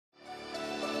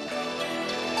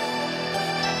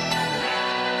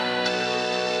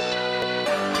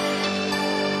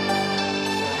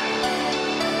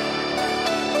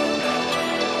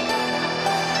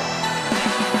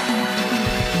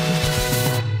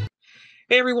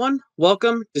Hey everyone,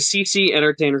 welcome to CC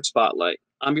Entertainer Spotlight.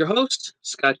 I'm your host,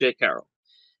 Scott J. Carroll.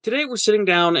 Today we're sitting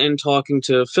down and talking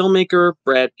to filmmaker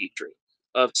Brad Pitre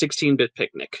of 16-Bit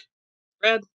Picnic.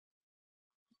 Brad,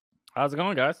 How's it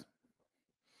going, guys?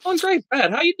 doing great.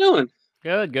 Brad, how you doing?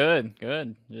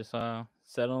 Good. Just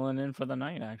settling in for the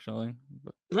night, actually.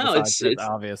 No, Besides it's this, it's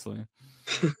obviously.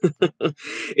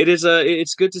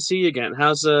 it's good to see you again.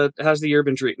 How's the year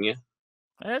been treating you?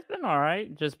 It's been all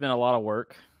right. Just been a lot of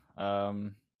work.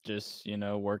 Just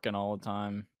working all the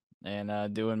time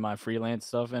and doing my freelance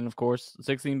stuff, and of course,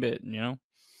 16-bit.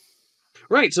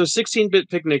 Right, so 16-Bit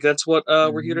Picnic, that's what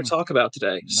we're here to Mhm. talk about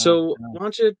today. No, So no. why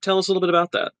don't you tell us a little bit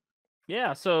about that?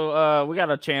 Yeah, so we got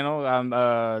a channel.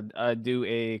 I do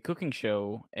a cooking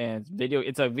show and video.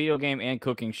 It's a video game and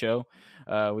cooking show.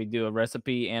 We do a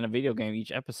recipe and a video game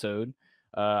each episode.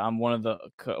 I'm one of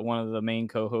the main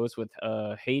co-hosts with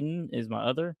Hayden is my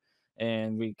other,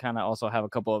 and we kind of also have a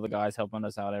couple other guys helping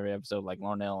us out every episode, like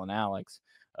Larnell and Alex.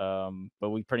 But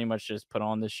we pretty much just put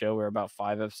on this show. We're about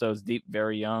 5 episodes deep,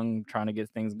 very young, trying to get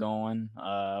things going.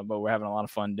 But we're having a lot of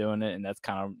fun doing it, and that's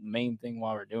kind of the main thing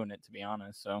why we're doing it, to be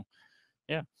honest. So.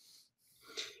 Yeah,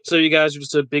 So you guys are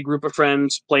just a big group of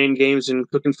friends playing games and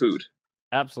cooking food.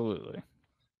 absolutely.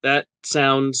 That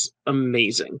sounds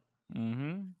amazing.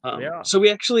 Yeah. So we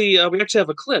actually have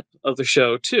a clip of the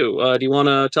show too. Do you want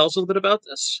to tell us a little bit about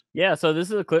this? Yeah, so this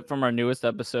is a clip from our newest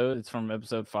episode. It's from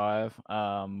episode 5.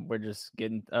 We're just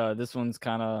getting this this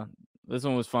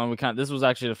one was fun. This was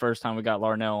actually the first time we got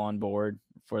Larnell on board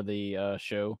for the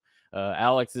show.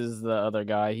 Alex is the other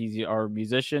guy. He's our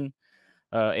musician.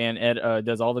 And Ed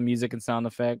does all the music and sound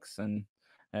effects, and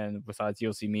besides,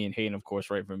 you'll see me and Hayden, of course,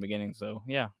 right from the beginning. So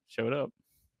yeah, showed up.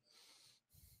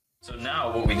 So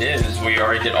now what we did is we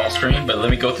already did all screen, but let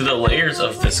me go through the layers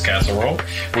of this casserole.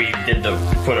 We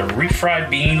put a refried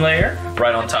bean layer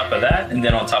right on top of that, and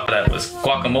then on top of that was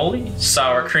guacamole,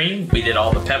 sour cream. We did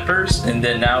all the peppers, and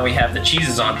then now we have the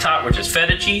cheeses on top, which is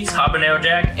feta cheese, habanero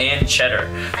jack, and cheddar.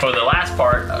 For the last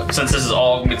part, since this is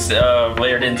all mixed,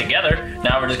 layered in together,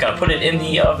 now we're just gonna put it in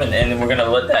the oven, and then we're gonna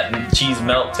let that cheese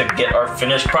melt to get our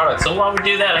finished product. So while we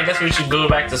do that, I guess we should go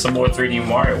back to some more 3D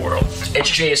Mario World. It's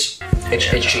cheese. It's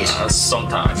cheese.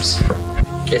 Sometimes.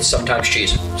 It's sometimes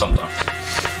cheese. Sometimes.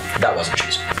 That wasn't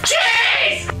cheese.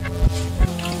 Cheese!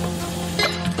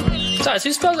 Guys,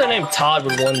 who spells their name Todd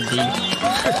with one D?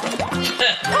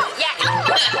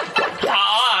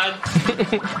 Todd!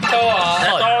 Go on.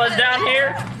 That's all that's down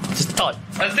here? Just Todd.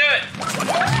 Let's do it!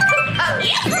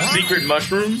 Secret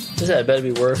mushroom? That better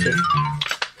be worth it.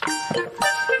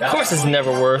 Of course it's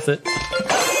never worth it.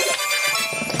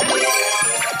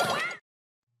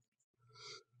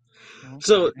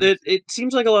 So it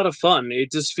seems like a lot of fun.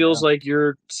 It just feels like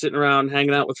you're sitting around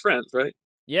hanging out with friends, right?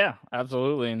 Yeah,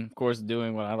 absolutely. And of course,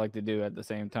 doing what I like to do at the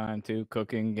same time, too,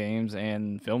 cooking games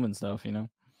and filming stuff.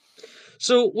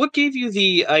 So what gave you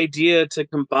the idea to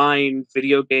combine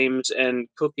video games and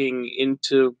cooking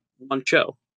into one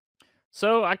show?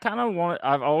 So I've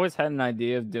always had an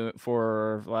idea of doing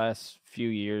for the last few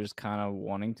years, kind of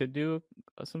wanting to do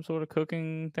some sort of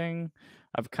cooking thing.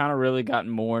 I've kind of really gotten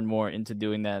more and more into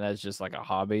doing that as just like a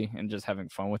hobby and just having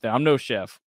fun with it. I'm no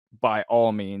chef by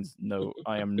all means. No,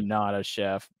 I am not a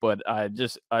chef, but I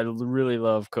really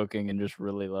love cooking and just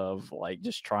really love like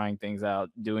just trying things out,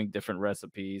 doing different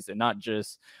recipes, and not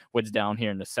just what's down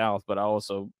here in the South, but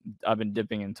I've been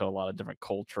dipping into a lot of different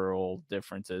cultural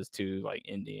differences too, like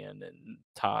Indian and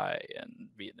Thai and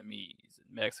Vietnamese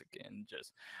and Mexican.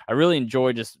 Just I really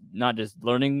enjoy just not just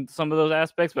learning some of those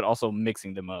aspects, but also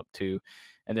mixing them up too.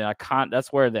 And then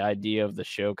that's where the idea of the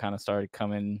show kind of started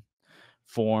coming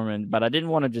form. But I didn't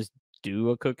want to just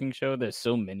do a cooking show. There's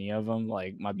so many of them.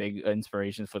 Like my big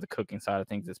inspirations for the cooking side of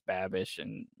things is Babish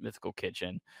and Mythical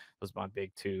Kitchen was my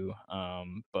big two. I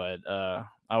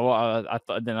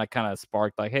thought then I kind of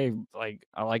sparked like, hey, like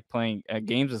I like playing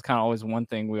games is kind of always one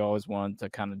thing we always wanted to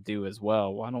kind of do as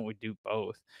well. Why don't we do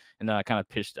both? And then I kind of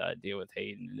pitched the idea with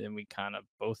Hayden, and then we kind of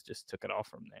both just took it off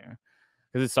from there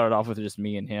because it started off with just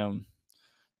me and him.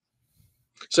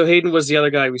 So Hayden was the other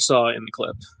guy we saw in the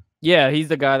clip. Yeah, he's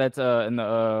the guy that's in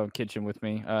the kitchen with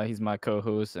me. He's my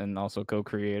co-host and also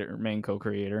main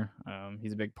co-creator.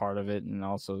 He's a big part of it, and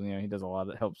also he does a lot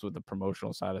that helps with the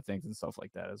promotional side of things and stuff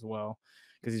like that as well,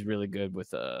 because he's really good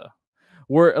with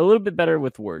we're a little bit better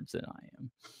with words than I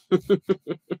am.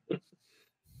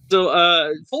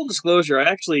 So full disclosure, I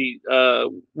actually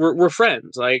we're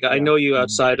friends. Like I know you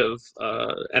outside of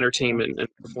entertainment and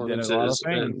performances,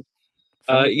 and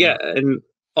and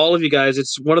all of you guys,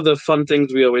 it's one of the fun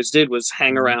things we always did was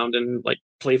hang around and like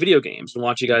play video games and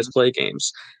watch you guys play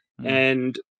games.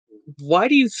 And why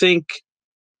do you think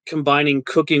combining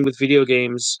cooking with video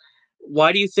games.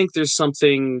 Why do you think there's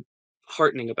something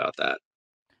heartening about that?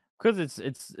 Because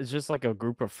it's just like a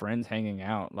group of friends hanging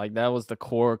out. Like that was the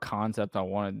core concept I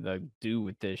wanted to do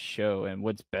with this show. And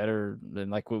what's better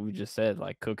than like what we just said,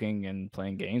 like cooking and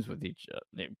playing games with each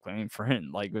other, playing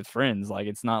friend like with friends. Like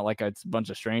it's not like it's a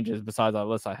bunch of strangers. Besides,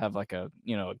 unless I have like a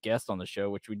a guest on the show,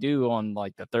 which we do on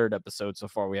like the 3rd episode so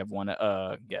far. We have one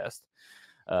guest.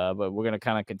 But we're gonna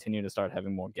kind of continue to start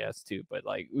having more guests too. But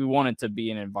like we want it to be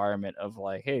an environment of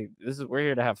like, hey, we're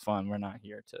here to have fun. We're not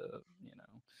here to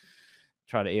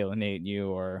try to alienate you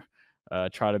or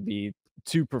try to be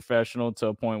too professional to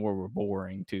a point where we're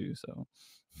boring too. So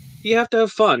you have to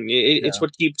have fun. It's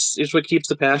what keeps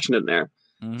the passion in there.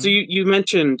 So you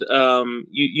mentioned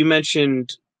you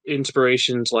mentioned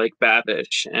inspirations like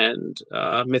Babish and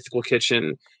Mythical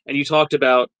Kitchen, and you talked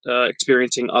about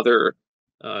experiencing other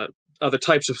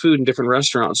types of food in different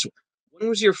restaurants. When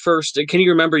was your first? Can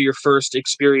you remember your first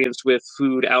experience with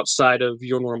food outside of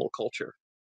your normal culture?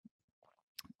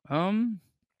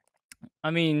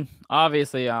 I mean,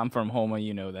 obviously, I'm from Homa.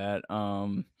 You know that.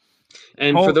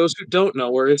 And for those who don't know,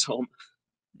 where is Homa?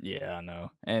 Yeah, I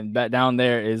know. And that down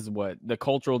there is what the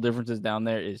cultural differences down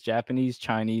there is Japanese,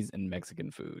 Chinese, and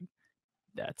Mexican food.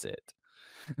 That's it.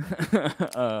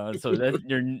 So that's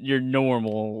your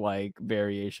normal like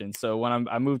variation. So when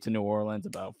I moved to New Orleans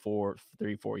about 4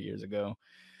 years ago,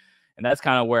 and that's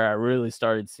kind of where I really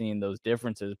started seeing those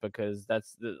differences because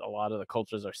a lot of the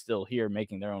cultures are still here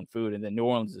making their own food, and then New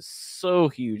Orleans is so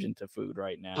huge into food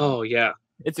right now. Oh yeah,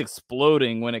 it's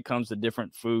exploding when it comes to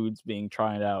different foods being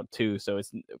tried out too. So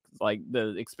it's like the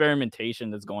experimentation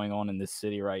that's going on in this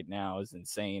city right now is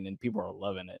insane, and people are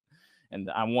loving it, and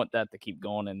I want that to keep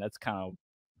going. And that's kind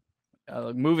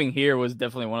of moving here was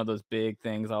definitely one of those big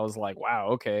things. I was like, wow,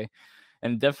 okay.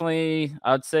 And definitely,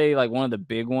 I'd say like one of the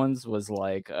big ones was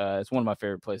like it's one of my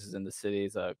favorite places in the city.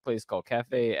 It's a place called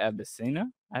Cafe Abyssina.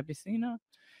 Abyssina.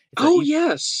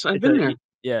 Yes, I've been there.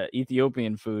 Yeah,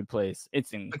 Ethiopian food place.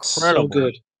 It's incredible.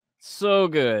 It's so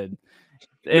good.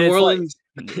 New Orleans.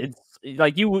 It's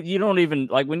like you don't even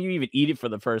like when you even eat it for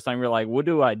the first time. You're like, what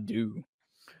do I do?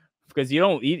 Because you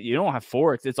don't have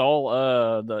forks. It's all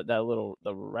the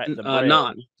bread,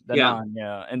 naan. Naan,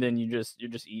 yeah. And then you're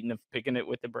just eating picking it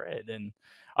with the bread, and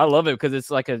I love it because it's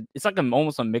like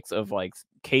almost a mix of like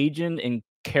Cajun and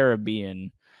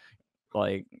Caribbean.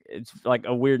 Like it's like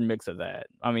a weird mix of that.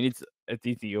 I mean, it's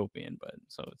Ethiopian, but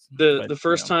so it's the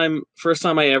first time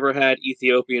I ever had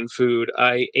Ethiopian food,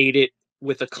 I ate it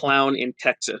with a clown in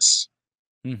Texas,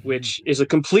 which is a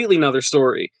completely another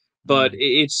story. But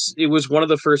it was one of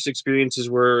the first experiences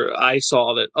where I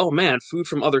saw that, oh man, food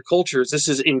from other cultures, this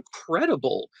is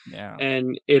incredible. Yeah.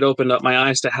 And it opened up my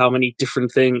eyes to how many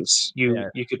different things you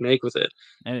could make with it.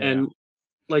 And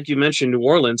like you mentioned, New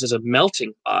Orleans is a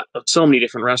melting pot of so many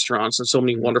different restaurants and so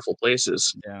many wonderful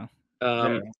places. Yeah.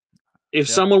 If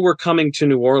someone were coming to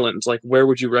New Orleans, like where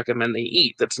would you recommend they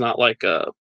eat? That's not like a,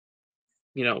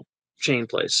 chain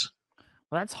place.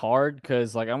 Well, that's hard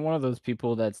because like I'm one of those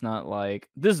people that's not like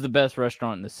this is the best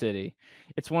restaurant in the city.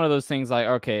 It's one of those things like,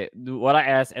 okay, what I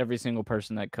ask every single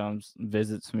person that comes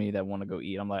visits me that want to go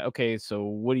eat. I'm like, okay, so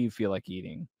what do you feel like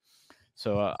eating?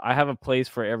 So I have a place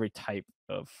for every type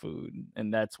of food,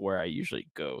 and that's where I usually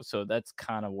go. So that's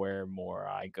kind of where more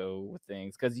I go with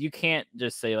things because you can't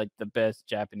just say like the best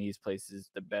Japanese place is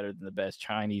the better than the best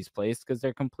Chinese place because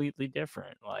they're completely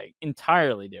different, like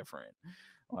entirely different.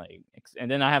 Like,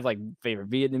 and then I have like favorite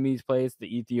Vietnamese place,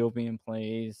 the Ethiopian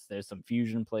place. There's some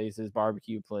fusion places,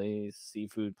 barbecue place,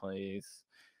 seafood place.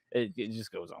 It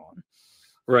just goes on.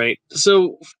 Right.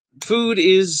 So food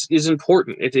is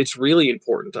important. It's really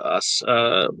important to us.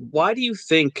 Why do you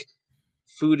think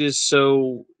food is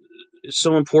so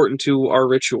important to our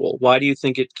ritual? Why do you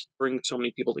think it brings so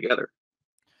many people together?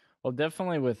 Well,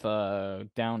 definitely with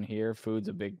down here, food's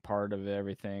a big part of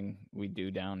everything we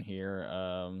do down here.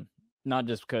 Not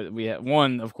just because we have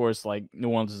one, of course, like New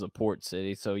Orleans is a port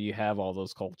city, so you have all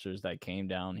those cultures that came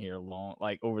down here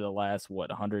like over the last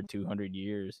 100 200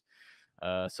 years.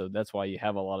 So that's why you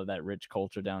have a lot of that rich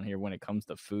culture down here when it comes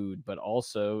to food, but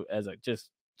also as a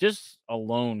just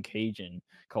alone Cajun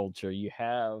culture, you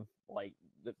have like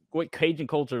what Cajun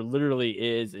culture literally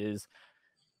is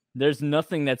there's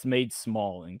nothing that's made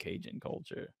small in Cajun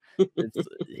culture.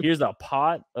 Here's a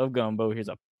pot of gumbo, here's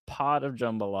a pot of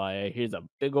jambalaya, here's a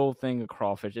big old thing of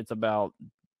crawfish. It's about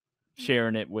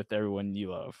sharing it with everyone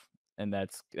you love, and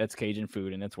that's Cajun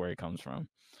food, and that's where it comes from.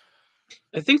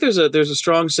 I think there's a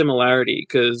strong similarity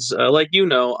because, like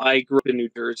I grew up in New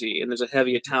Jersey, and there's a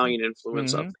heavy Italian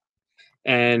influence up there.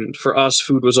 And for us,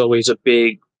 food was always a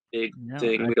big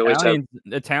thing. We'd always have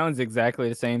Italian's exactly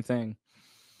the same thing.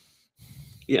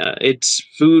 Yeah, it's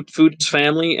food. Food is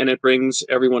family, and it brings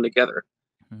everyone together.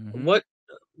 Mm-hmm.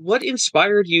 What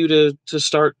inspired you to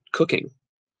start cooking?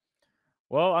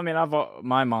 Well, I mean,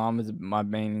 my mom is my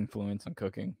main influence on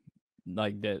cooking.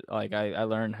 Like that, like I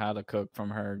learned how to cook from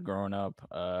her growing up.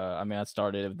 I mean, I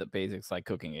started with the basics like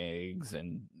cooking eggs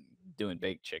and doing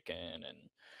baked chicken and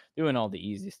doing all the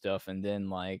easy stuff, and then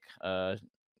like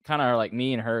kind of like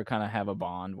me and her kind of have a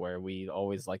bond where we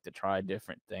always like to try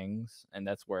different things, and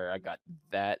that's where I got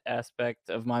that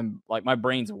aspect of my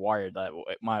brain's wired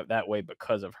that way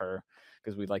because of her,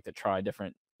 because we like to try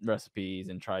different recipes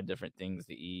and try different things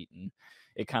to eat, and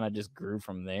it kind of just grew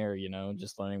from there,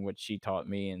 just learning what she taught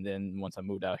me. And then once I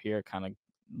moved out here, kind of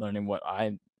learning what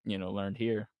I, learned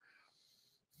here.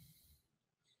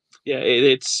 Yeah,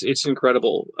 it's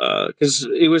incredible because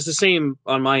it was the same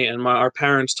on my end. Our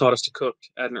parents taught us to cook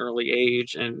at an early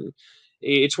age, and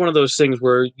it's one of those things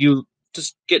where you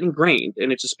just get ingrained,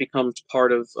 and it just becomes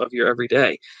part of your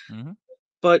everyday. Mm-hmm.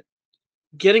 But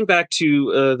getting back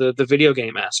to the video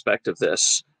game aspect of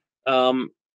this, um,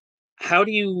 how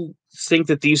do you think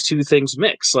that these two things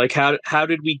mix? Like, how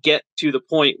did we get to the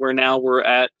point where now we're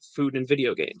at food and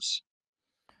video games?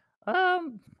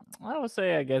 Um, I would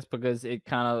say, I guess, because it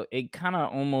kind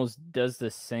of almost does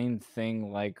the same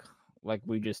thing, like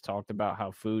we just talked about how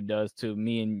food does to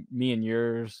me and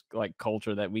yours, like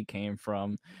culture that we came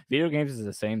from. Video games is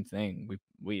the same thing.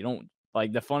 We don't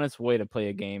like the funnest way to play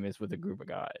a game is with a group of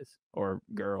guys or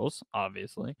girls,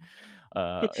 obviously.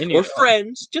 Or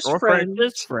friends, just Or friends,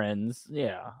 just friends. friends,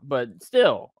 yeah. But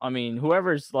still, I mean,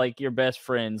 whoever's like your best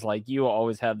friends, like you will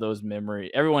always have those memory.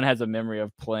 Everyone has a memory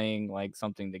of playing like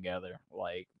something together,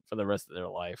 like for the rest of their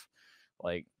life.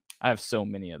 Like I have so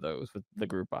many of those with the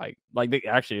group. I like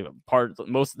actually part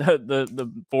most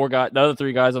the four guys, the other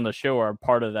three guys on the show are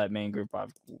part of that main group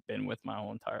I've been with my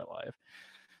whole entire life.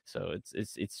 So it's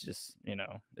just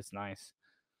it's nice.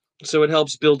 So it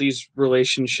helps build these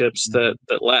relationships that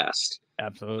last.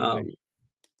 Absolutely. Um,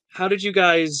 how do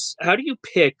you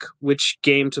pick which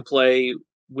game to play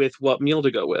with what meal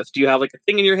to go with? Do you have like a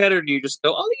thing in your head, or do you just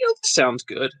go, oh, this sounds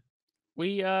good?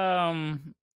 We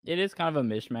it is kind of a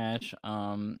mishmash.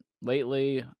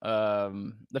 Lately,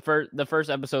 the first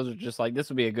episodes were just like this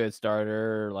would be a good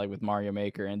starter, like with Mario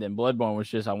Maker, and then Bloodborne was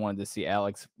just I wanted to see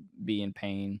Alex be in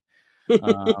pain.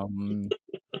 Um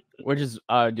which is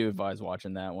I do advise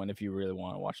watching that one if you really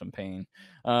want to watch some pain.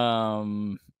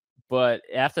 Um but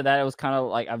after that it was kind of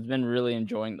like I've been really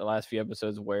enjoying the last few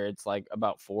episodes where it's like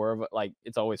about like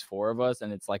it's always four of us,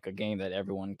 and it's like a game that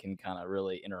everyone can kind of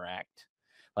really interact.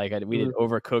 Like we did Mm.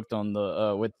 Overcooked on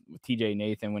the with TJ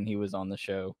Nathan when he was on the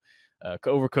show.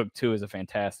 Overcooked 2 is a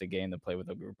fantastic game to play with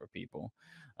a group of people.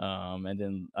 And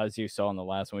then as you saw in the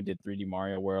last one, we did 3D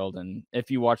Mario World. And if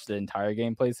you watch the entire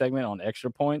gameplay segment on Extra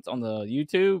Points on the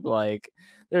YouTube, like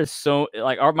there's so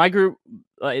like my group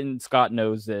and Scott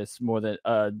knows this more than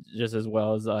just as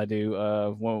well as I do.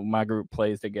 When my group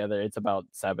plays together, it's about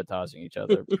sabotaging each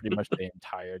other pretty much the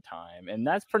entire time, and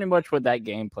that's pretty much what that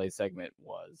gameplay segment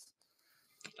was.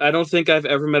 I don't think I've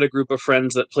ever met a group of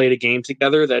friends that played a game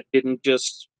together that didn't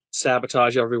just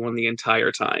sabotage everyone the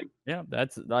entire time. Yeah,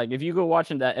 that's like if you go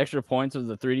watching that Extra Points of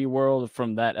the 3D World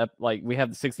from that like we have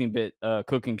the 16-bit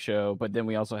cooking show, but then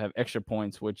we also have Extra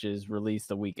Points, which is released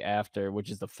the week after,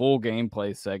 which is the full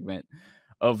gameplay segment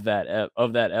of that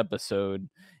episode,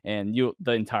 and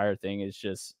the entire thing is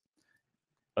just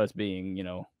us being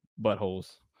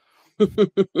buttholes.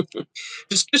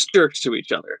 just jerks to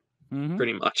each other, Mm-hmm.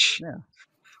 pretty much. Yeah.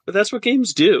 But that's what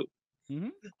games do. Mm-hmm.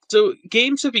 So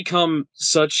games have become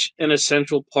such an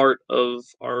essential part of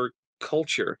our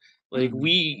culture. Like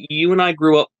Mm-hmm. you and I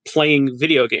grew up playing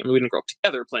video games. We didn't grow up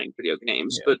together playing video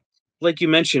games, Yeah. but like you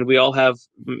mentioned, we all have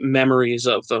memories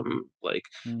of them. Like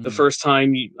the Mm-hmm. first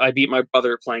time I beat my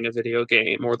brother playing a video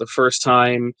game, or the first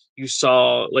time you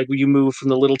saw, like, when you moved from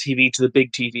the little TV to the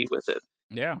big TV with it.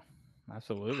 Yeah,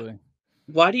 absolutely.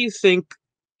 Why do you think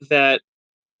that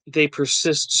they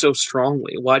persist so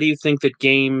strongly? Why do you think that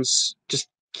games just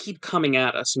keep coming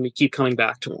at us and we keep coming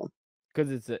back to them?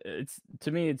 Because it's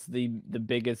to me it's the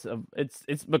biggest of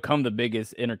it's become the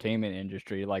biggest entertainment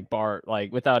industry, like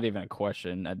like without even a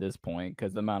question at this point,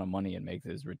 because the amount of money it makes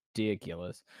is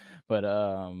ridiculous. But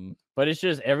it's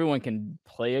just everyone can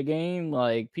play a game.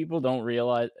 Like people don't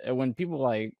realize when people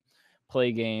like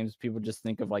play games, people just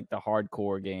think of like the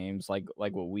hardcore games, like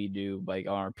what we do, like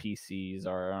on our PCs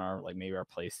or on our like maybe our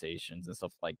PlayStations and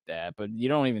stuff like that. But you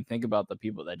don't even think about the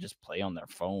people that just play on their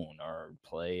phone or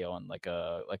play on like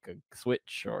a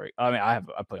Switch, or I mean, I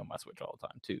play on my Switch all the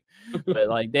time too. But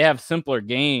like they have simpler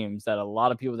games that a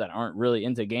lot of people that aren't really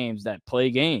into games that play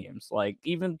games. Like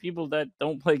even people that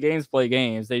don't play games play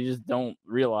games. They just don't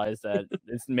realize that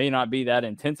this may not be that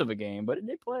intense of a game, but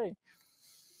they play.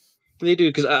 They do,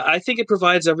 because I think it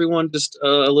provides everyone just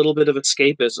a little bit of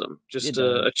escapism, just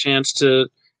a chance to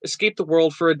escape the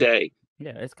world for a day.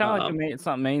 Yeah, it's kind of like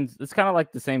it's kind of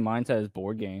like the same mindset as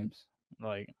board games.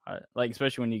 Like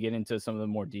especially when you get into some of the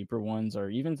more deeper ones,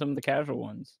 or even some of the casual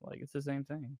ones. Like it's the same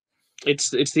thing. It's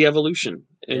the evolution,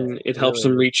 and it helps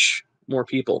them reach more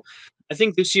people. I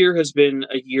think this year has been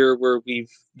a year where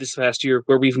this past year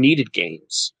where we've needed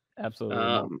games.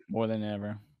 Absolutely, more than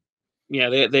ever. Yeah,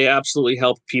 they absolutely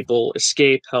help people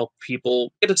escape, help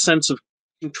people get a sense of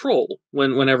control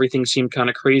when everything seemed kind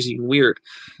of crazy and weird.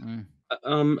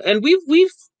 And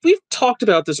we've talked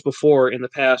about this before in the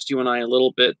past, you and I, a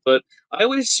little bit, but I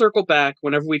always circle back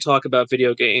whenever we talk about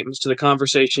video games to the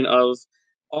conversation of,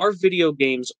 are video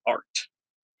games art?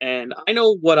 And I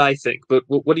know what I think, but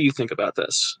what do you think about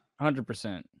this?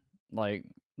 100%.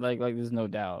 Like there's no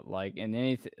doubt. Like in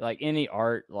any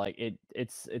art, like it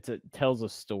tells a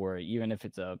story. Even if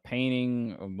it's a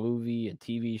painting, a movie, a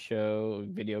TV show,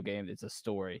 a video game, it's a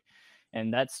story.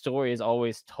 And that story is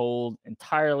always told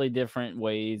entirely different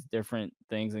ways, different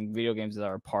things, and video games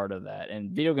are a part of that.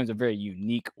 And video games are very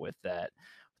unique with that,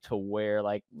 to where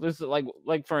like this is like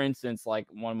for instance, like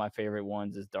one of my favorite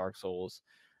ones is Dark Souls.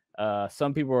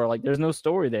 Some people are like, there's no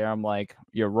story there. I'm like,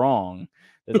 you're wrong.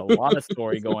 There's a lot of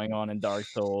story going on in Dark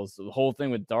Souls. The whole thing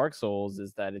with Dark Souls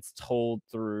is that it's told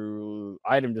through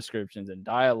item descriptions and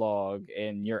dialogue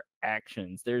and your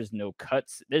actions. There's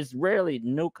rarely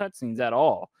no cutscenes at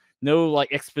all. No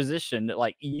like exposition.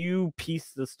 Like you piece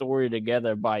the story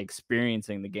together by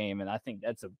experiencing the game. And I think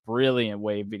that's a brilliant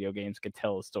way video games could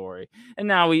tell a story. And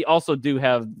now we also do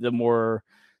have the more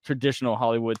traditional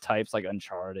Hollywood types like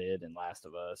Uncharted and Last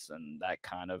of Us and that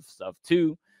kind of stuff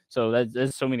too. So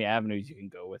there's so many avenues you can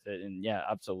go with it. And yeah,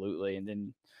 absolutely. And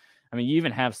then I mean, you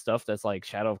even have stuff that's like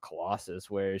Shadow of Colossus,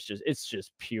 where it's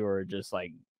just pure, just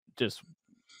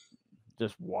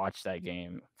watch that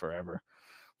game forever.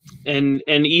 And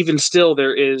even still,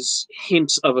 there is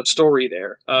hints of a story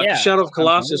there. Shadow of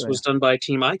Colossus was done by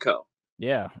Team Ico.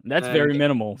 Yeah, that's very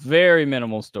minimal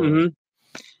story. Mm-hmm.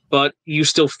 But you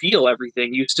still feel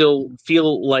everything. You still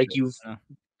feel like you've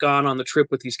gone on the trip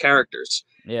with these characters.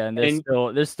 Yeah, and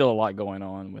there's still a lot going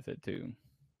on with it too.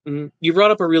 You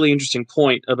brought up a really interesting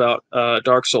point about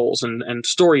Dark Souls and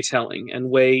storytelling and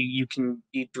way you can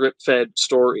be drip-fed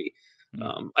story.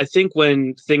 I think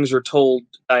when things are told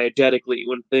diegetically,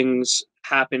 when things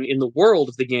happen in the world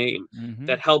of the game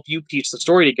that help you piece the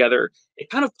story together, it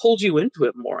kind of pulls you into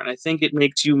it more, and I think it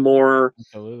makes you more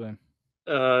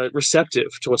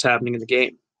receptive to what's happening in the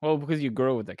game. Well, because you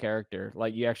grow with the character,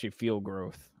 like you actually feel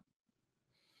growth.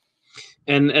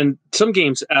 And some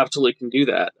games absolutely can do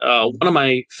that. One of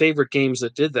my favorite games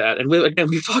that did that, and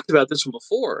we've talked about this one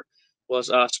before, was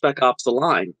Spec Ops: The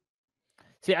Line.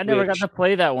 See, I never got to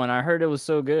play that one. I heard it was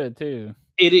so good too.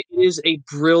 It is a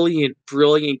brilliant,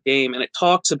 brilliant game, and it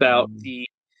talks about the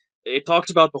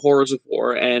horrors of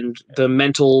war and the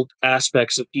mental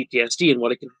aspects of PTSD and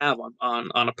what it can have on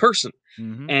a person.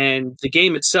 And the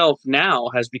game itself now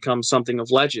has become something of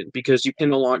legend because you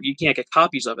can't get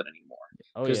copies of it anymore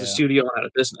because the studio went out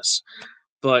of business.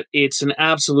 But it's an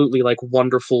absolutely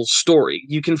wonderful story.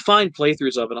 You can find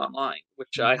playthroughs of it online,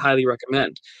 which I highly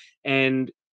recommend.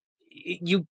 And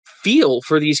you feel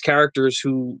for these characters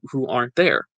who aren't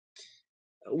there.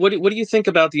 What do you think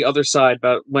about the other side,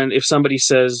 about if somebody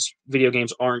says video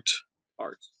games aren't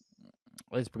art?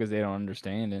 Well, it's because they don't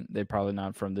understand it. They're probably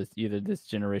not from either this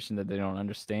generation that they don't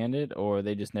understand it, or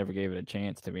they just never gave it a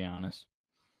chance, to be honest.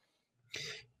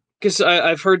 Because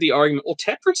I've heard the argument, well,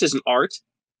 Tetris isn't art,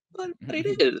 but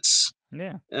it is.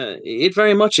 Yeah. It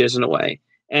very much is in a way.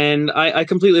 And I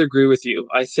completely agree with you.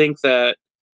 I think that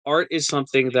art is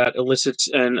something that elicits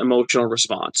an emotional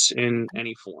response in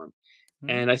any form.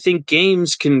 And I think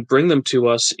games can bring them to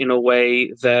us in a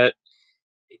way that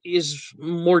is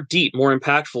more deep, more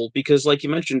impactful, because like you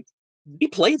mentioned, we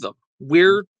play them.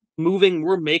 We're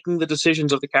making the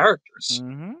decisions of the characters.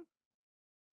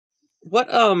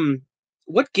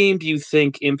 What game do you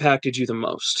think impacted you the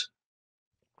most?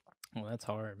 Well, that's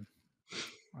hard.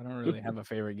 I don't really have a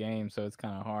favorite game, so it's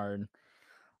kind of hard.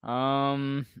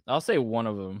 I'll say one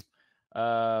of them.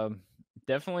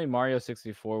 Definitely Mario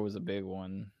 64 was a big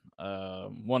one.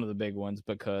 one of the big ones,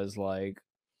 because like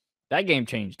that game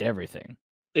changed everything.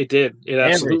 It did. It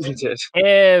absolutely did.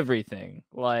 Everything.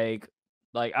 Like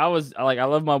I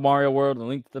love my Mario World and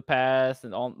Link to the Past,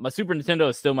 and all. My Super Nintendo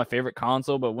is still my favorite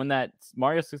console, but when that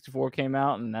Mario 64 came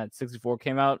out and that 64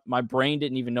 came out, my brain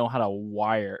didn't even know how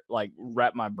to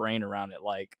wrap my brain around it.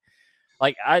 Like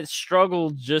I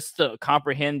struggled just to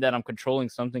comprehend that I'm controlling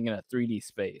something in a 3D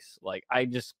space. Like I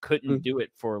just couldn't do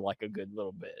it for like a good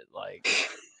little bit. Like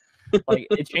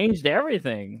it changed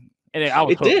everything, and I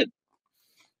was It hooked. did.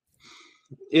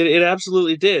 It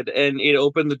absolutely did, and it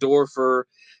opened the door for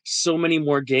so many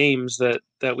more games that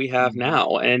we have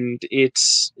now, and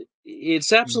it's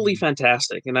absolutely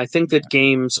fantastic. And I think that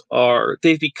games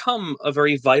they've become a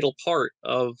very vital part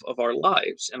of our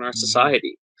lives and our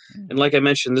society. And like I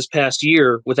mentioned, this past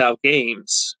year without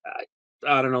games,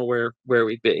 I don't know where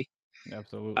we'd be.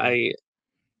 Absolutely.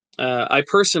 I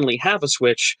personally have a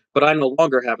Switch, but I no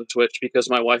longer have a Switch because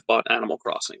my wife bought Animal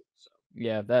Crossing.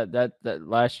 Yeah, that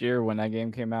last year when that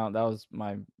game came out, that was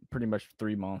my pretty much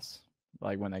 3 months,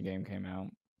 like when that game came out.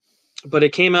 But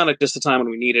it came out at just the time when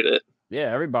we needed it.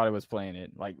 Yeah, everybody was playing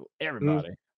it, like everybody.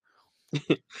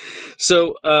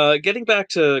 So, getting back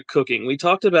to cooking, we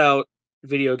talked about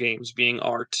video games being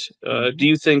art. Do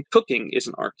you think cooking is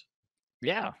an art?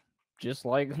 Yeah, just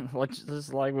like what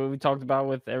we talked about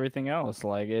with everything else.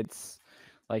 Like it's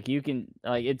like you can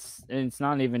like it's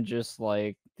not even just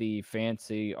like the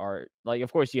fancy art. Like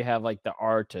of course you have like the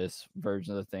artist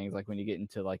version of the things, like when you get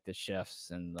into like the chefs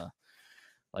and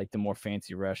the more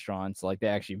fancy restaurants, like they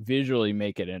actually visually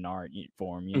make it an art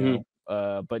form, you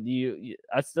know. But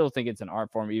I still think it's an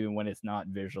art form even when it's not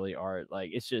visually art. Like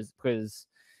it's just because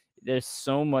there's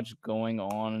so much going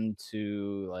on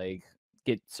to like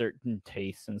get certain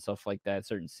tastes and stuff like that,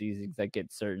 certain seasonings that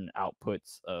get certain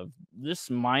outputs of just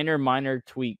minor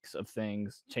tweaks of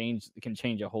things can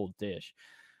change a whole dish.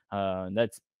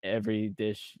 That's every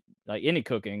dish, like any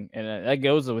cooking, and that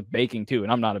goes with baking too.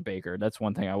 And I'm not a baker. That's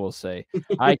one thing I will say.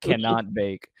 I cannot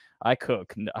bake. I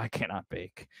cook. I cannot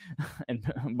bake.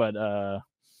 But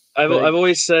I've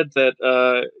always said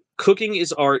that cooking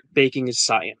is art, baking is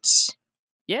science.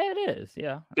 Yeah, it is.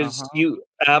 Yeah, because you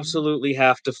absolutely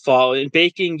have to follow. In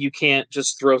baking, you can't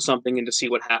just throw something in to see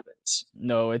what happens.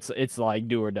 No, it's like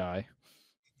do or die.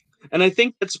 And I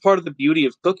think that's part of the beauty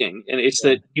of cooking, and it's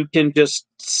that you can just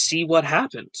see what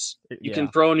happens. You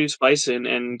can throw a new spice in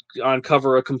and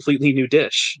uncover a completely new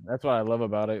dish. That's what I love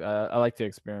about it. I like to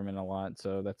experiment a lot,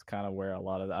 so that's kind of where a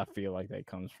lot of I feel like that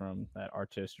comes from, that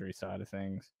artistry side of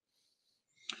things.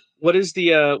 What's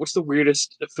the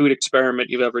weirdest food experiment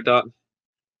you've ever done?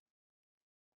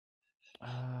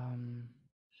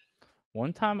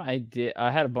 One time I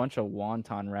had a bunch of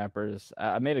wonton wrappers.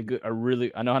 I made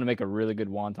I know how to make a really good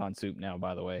wonton soup now,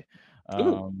 by the way.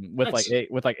 With nice.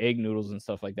 like egg noodles and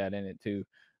stuff like that in it too.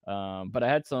 But I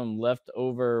had some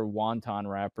leftover wonton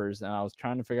wrappers and I was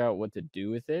trying to figure out what to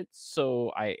do with it.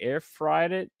 So I air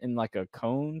fried it in like a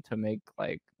cone to make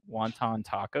like wonton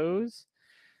tacos.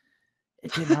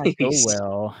 It did not go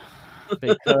well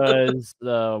because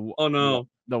the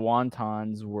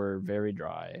wontons were very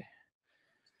dry.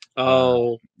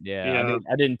 Oh, yeah.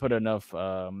 I didn't put enough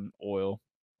oil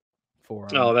for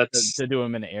them. Oh, that's to do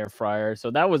them in the air fryer. So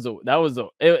and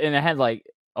it had like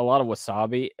a lot of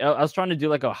wasabi. I was trying to do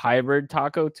like a hybrid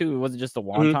taco too. It wasn't just a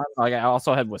wonton. Like I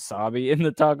also had wasabi in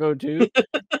the taco too.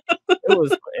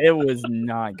 It was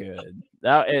not good.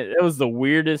 It was the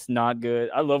weirdest not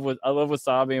good. I love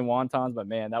wasabi and wontons, but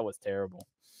man, that was terrible.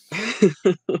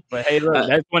 But hey, look,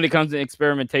 that's when it comes to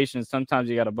experimentation. Sometimes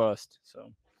you got to bust.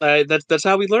 So that's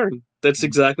how we learn. That's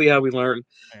exactly how we learn.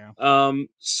 Yeah.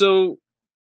 So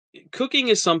cooking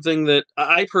is something that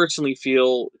I personally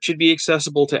feel should be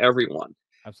accessible to everyone.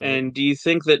 Absolutely. And do you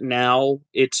think that now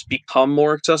it's become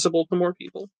more accessible to more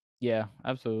people? Yeah,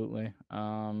 absolutely.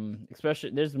 Especially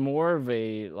there's more of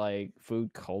a like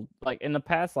food cult, like in the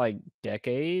past like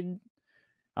decade.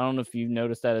 I don't know if you've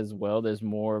noticed that as well. There's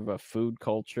more of a food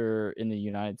culture in the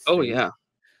United States. Oh yeah.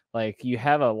 Like you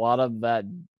have a lot of that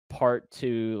part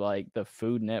to like the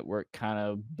Food Network kind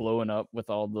of blowing up with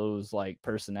all those like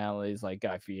personalities like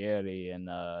Guy Fieri and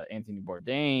Anthony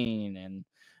Bourdain and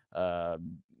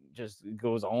just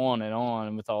goes on and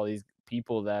on with all these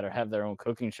people that have their own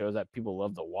cooking shows that people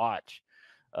love to watch.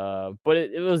 But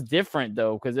it was different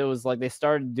though, because it was like they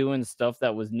started doing stuff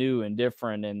that was new and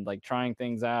different and like trying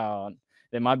things out.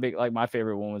 Then my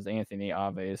favorite one was Anthony,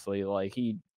 obviously. Like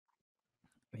he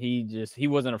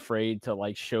wasn't afraid to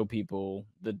like show people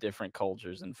the different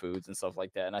cultures and foods and stuff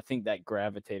like that. And I think that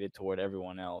gravitated toward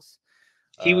everyone else.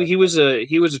 He was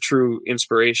a true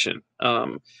inspiration.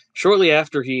 Shortly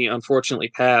after he unfortunately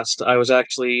passed, I was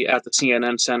actually at the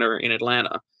CNN Center in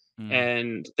Atlanta,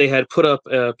 and they had put up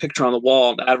a picture on the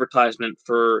wall, an advertisement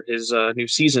for his new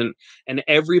season, and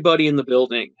everybody in the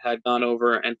building had gone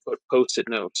over and put Post-it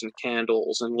notes and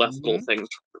candles and left little things.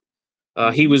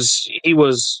 He was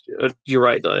you're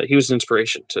right. He was an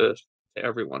inspiration to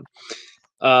everyone.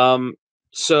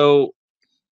 So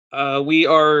we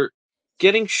are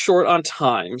getting short on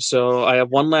time, so I have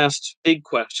one last big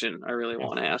question I really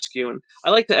want to ask you, and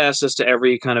I like to ask this to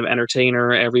every kind of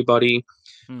entertainer, everybody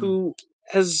who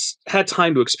has had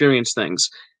time to experience things.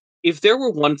 If there were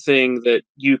one thing that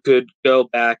you could go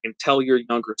back and tell your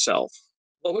younger self,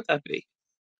 what would that be?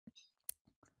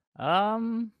 I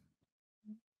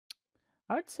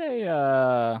would say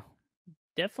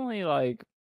definitely like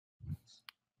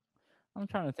I'm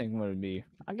trying to think what it'd be.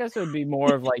 I guess it would be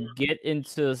more of like get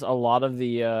into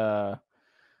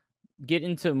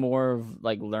more of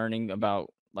like learning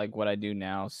about like what I do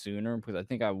now sooner, because I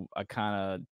think I kind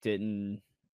of didn't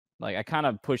like I kind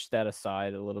of pushed that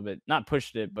aside a little bit. Not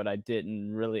pushed it, but I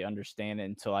didn't really understand it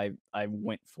until I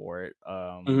went for it.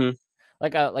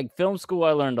 Like film school,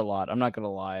 I learned a lot. I'm not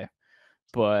gonna lie,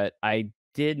 but I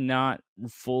did not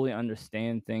fully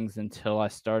understand things until I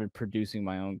started producing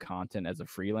my own content as a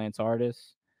freelance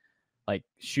artist, like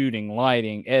shooting,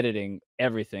 lighting, editing,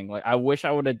 everything. Like I wish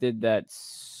I would have did that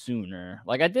sooner.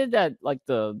 Like I did that, like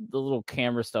the little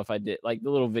camera stuff I did, like the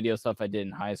little video stuff I did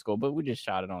in high school, but we just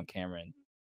shot it on camera and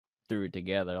threw it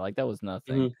together. Like that was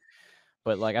nothing.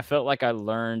 But like I felt like I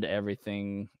learned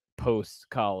everything post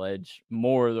college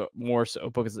more so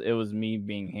because it was me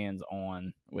being hands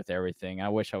on with everything. I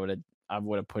wish I would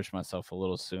have pushed myself a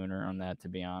little sooner on that, to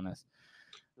be honest.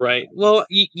 Right. Well,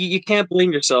 you can't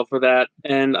blame yourself for that.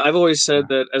 And I've always said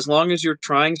that as long as you're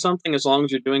trying something, as long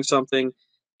as you're doing something,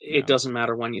 it doesn't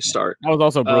matter when you start. I was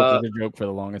also broke as a joke for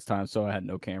the longest time, so I had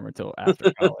no camera till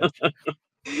after college.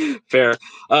 Fair.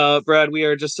 Brad, we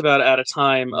are just about out of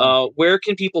time. Where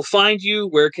can people find you?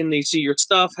 Where can they see your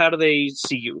stuff? How do they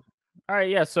see you? All right,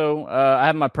 yeah. So I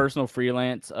have my personal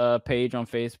freelance page on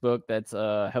Facebook. That's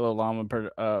Hello Llama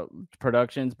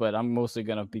Productions, but I'm mostly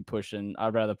gonna be pushing.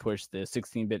 I'd rather push the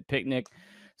 16-bit picnic,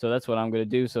 so that's what I'm gonna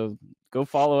do. So go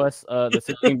follow us. The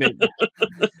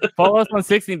 16-bit. Follow us on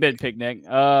 16-bit picnic.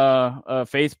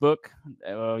 Facebook,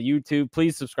 YouTube.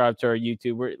 Please subscribe to our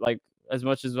YouTube. We're like, as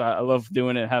much as I love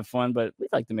doing it, have fun, but we'd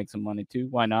like to make some money too.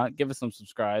 Why not? Give us some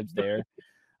subscribes there.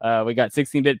 We got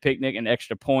 16-bit picnic and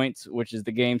extra points, which is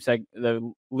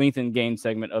the lengthened game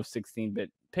segment of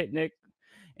 16-bit picnic.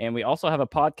 And we also have a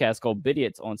podcast called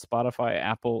Bidiots on Spotify,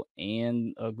 Apple,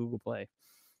 and Google Play.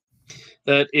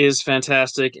 That is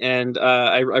fantastic, and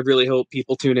I really hope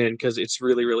people tune in because it's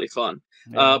really, really fun.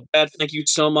 Brad, thank you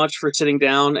so much for sitting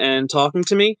down and talking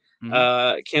to me.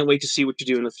 Can't wait to see what you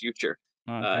do in the future.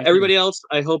 Everybody else,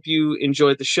 I hope you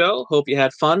enjoyed the show. Hope you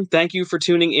had fun. Thank you for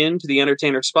tuning in to the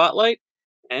Entertainer Spotlight,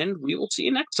 and we will see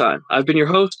you next time. I've been your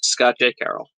host, Scott J.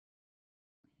 Carroll.